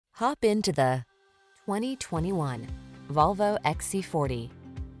Hop into the 2021 Volvo XC40.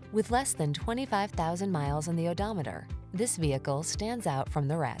 With less than 25,000 miles on the odometer, this vehicle stands out from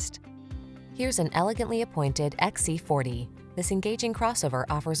the rest. Here's an elegantly appointed XC40. This engaging crossover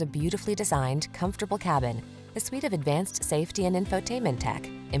offers a beautifully designed, comfortable cabin, a suite of advanced safety and infotainment tech,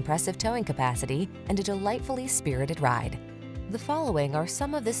 impressive towing capacity, and a delightfully spirited ride. The following are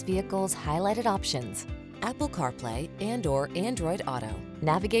some of this vehicle's highlighted options: Apple CarPlay and/or Android Auto,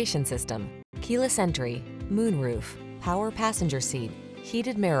 navigation system, keyless entry, moonroof, power passenger seat,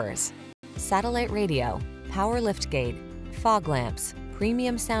 heated mirrors, satellite radio, power liftgate, fog lamps,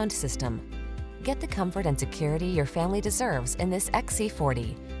 premium sound system. Get the comfort and security your family deserves in this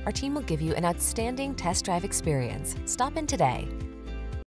XC40. Our team will give you an outstanding test drive experience. Stop in today.